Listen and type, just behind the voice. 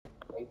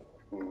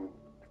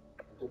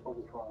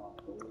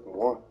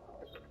What?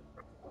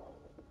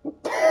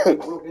 You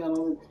broke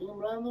another team,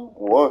 Randall?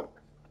 What?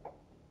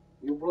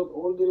 You brought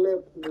all the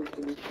left to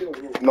the field.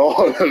 No,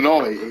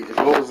 no, it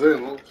goes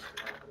in. Look.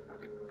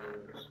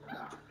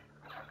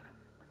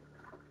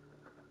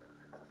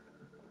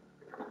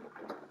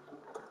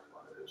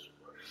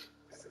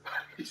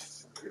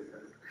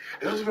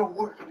 It doesn't even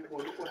work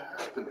anymore. Look what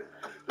happened.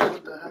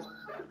 What the hell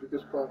happened?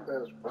 Because Bob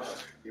passed by.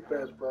 He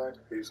passed by.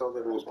 He saw that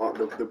it was on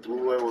the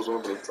blue light was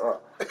on the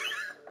top.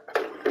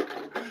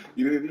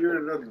 You didn't hear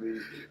it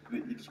nothing.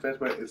 He just passed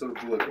by. It's on the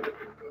blue light.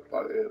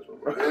 By the ass,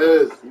 bro.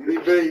 Yes. He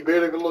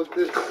better even look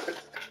this.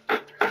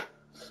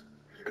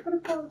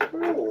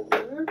 Cool,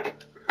 man.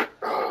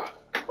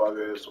 By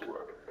the ass,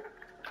 bro.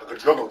 I could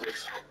juggle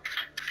this.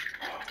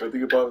 I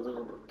think about it.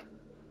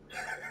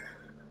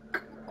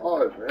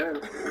 Oh, man.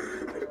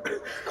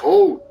 It's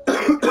cold. I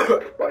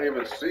can't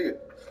even see it.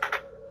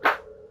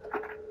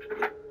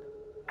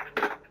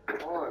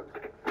 Come on.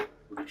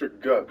 Look at your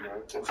gut,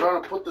 man. I'm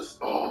trying to put this.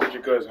 Oh,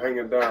 your gut's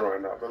hanging down right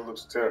now. That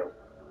looks terrible.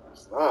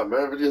 It's not,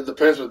 man. It just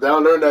depends. Was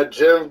down there in that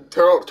gym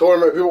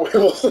tournament.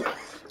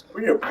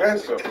 Put your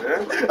pants up,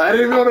 man. I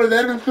didn't even know that.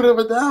 I didn't put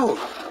it down.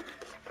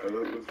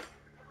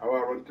 How about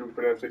I run through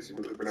Fnaf 60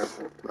 with the Fnaf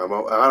 4? I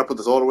gotta put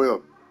this all the way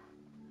up.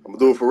 I'm gonna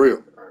do it for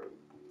real. Alright.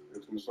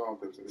 It's gonna solve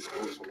this. It's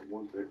focus on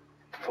one thing.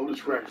 Don't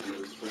distract you.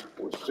 This is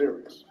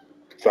serious.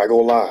 So I go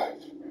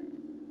live.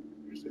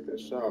 You take that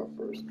shower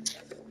first.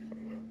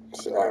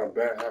 So I'm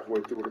back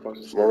halfway through.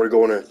 I'm already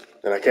going in.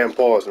 And I can't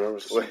pause, remember?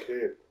 So you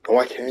can. Oh,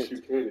 I can't.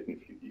 You can.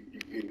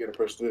 You gotta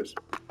press this.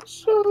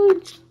 So,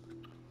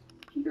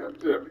 you got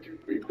that.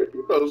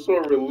 You felt so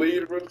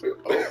relieved. Oh,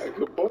 I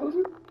can pause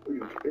it?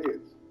 Look at your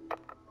hands.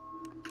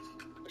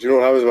 But you know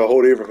what happens if I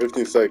hold it here for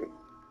 15 seconds?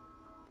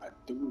 I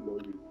do know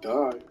you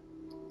die.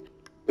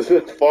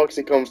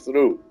 Foxy comes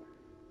through.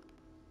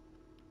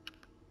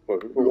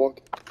 What, people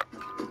walking?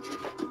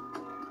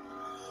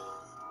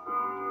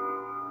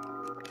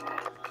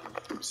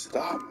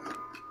 Stop.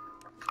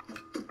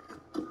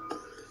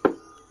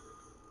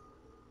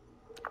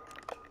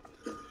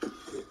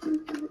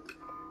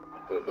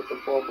 What the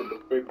fuck with the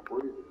fake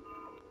breathing?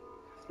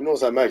 You know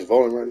it's at max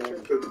volume right now?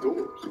 Check the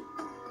doors.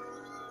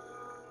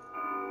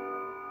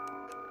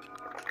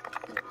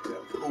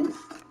 Yeah, poof.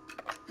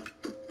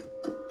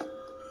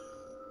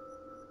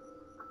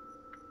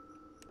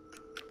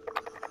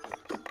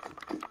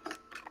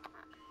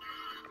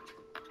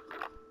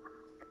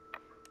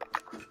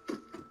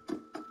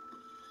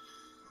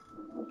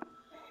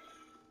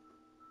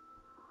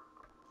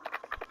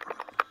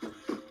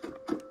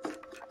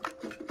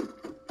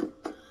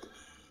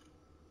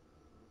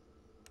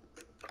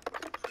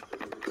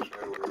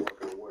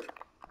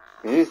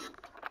 Hmm?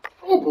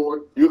 Oh boy,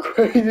 you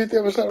crazy? You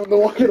have a shot on the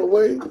walking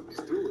away? Let's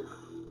do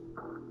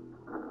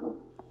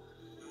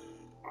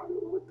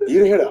it. You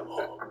didn't hear that?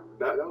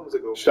 That was a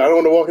go. Shot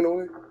on the walking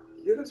away?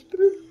 Yeah, that's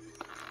pretty.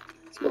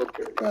 It's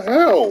okay. What the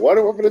hell? Why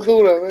do I want to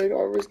do that, man?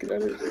 I'm risking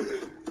that.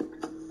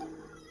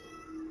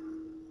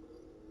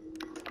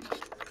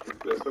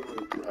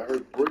 I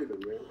heard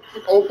breathing, man.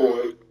 Oh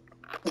boy.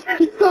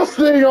 Stop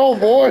saying oh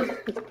boy.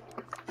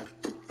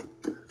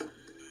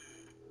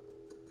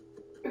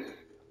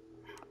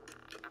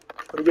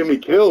 You get me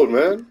killed,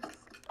 man.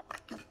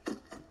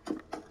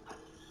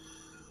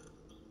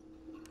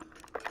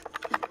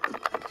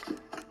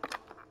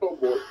 Oh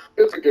boy,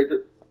 it's a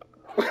kicker.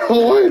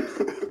 What?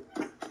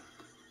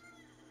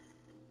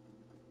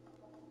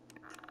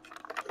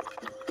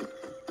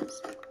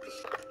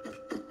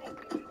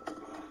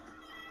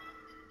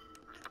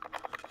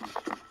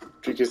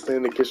 If you just stay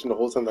in the kitchen the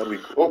whole time, that'd be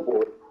cool. Oh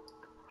boy.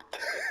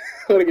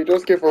 I'm gonna get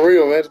jump scared for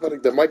real, man.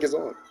 The mic is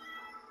on.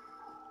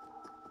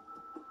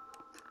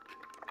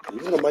 You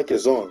know the mic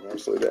is on, man.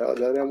 So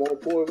that damn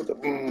old boy with the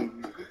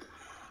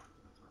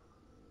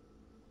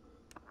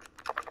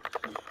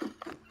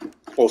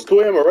Oh, it's 2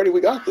 a.m. already.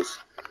 We got this.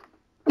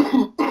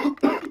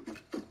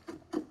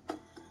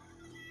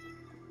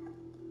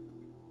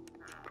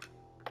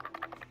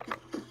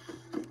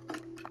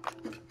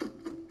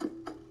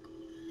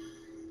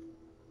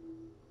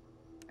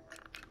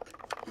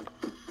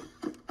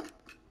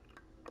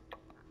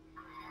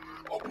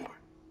 Oh boy.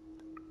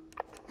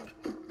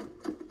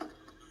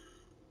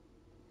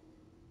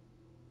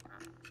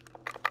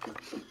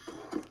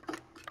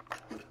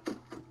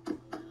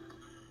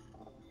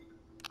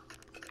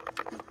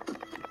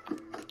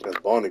 That's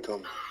Bonnie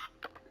coming.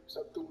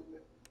 Stop doing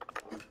that.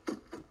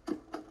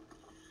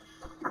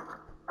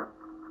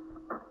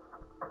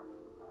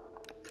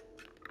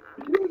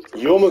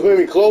 You almost made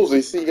me close it.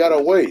 You see, you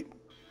gotta wait.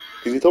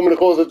 Because you told me to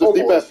close it just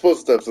deep ass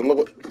footsteps, and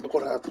look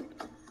what happened.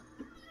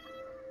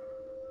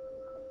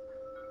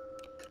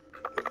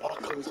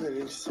 Bob comes in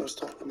and he starts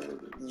talking, man.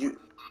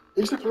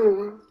 He's the turn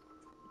around.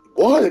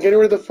 What? Getting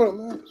rid of the front,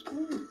 man.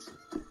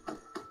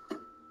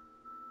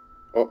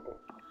 Uh-oh.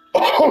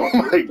 Oh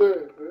my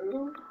God.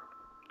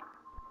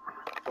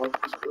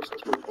 This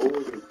person's been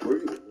over and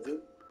breathing, man.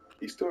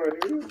 He's still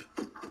right here?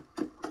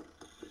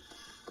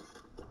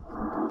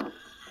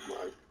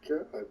 My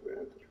God,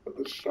 man. But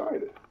the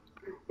shine it.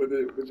 But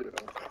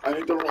I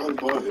hit the wrong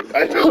button.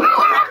 I know.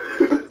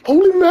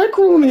 Holy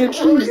macaroni and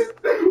cheese.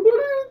 What are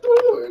you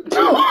doing?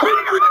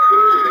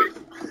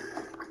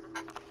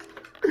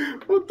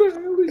 What the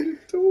hell are you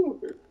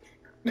doing?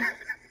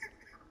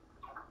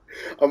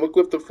 I'm gonna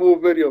clip the full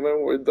video, man,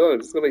 when we're done.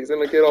 He's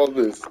gonna get all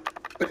this.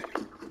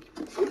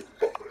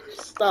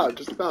 Stop,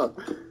 just stop.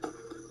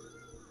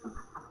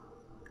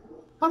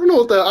 I don't know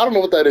what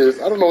that is.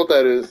 I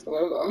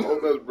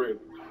hope that's Brandon.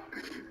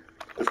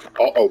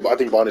 Oh, I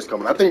think Bonnie's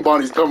coming. I think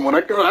Bonnie's coming, man.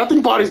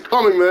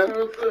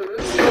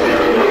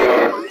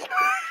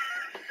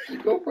 She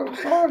go for a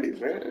party,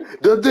 man.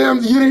 The damn,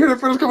 you didn't hear the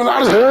friends coming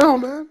out of hell,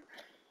 man.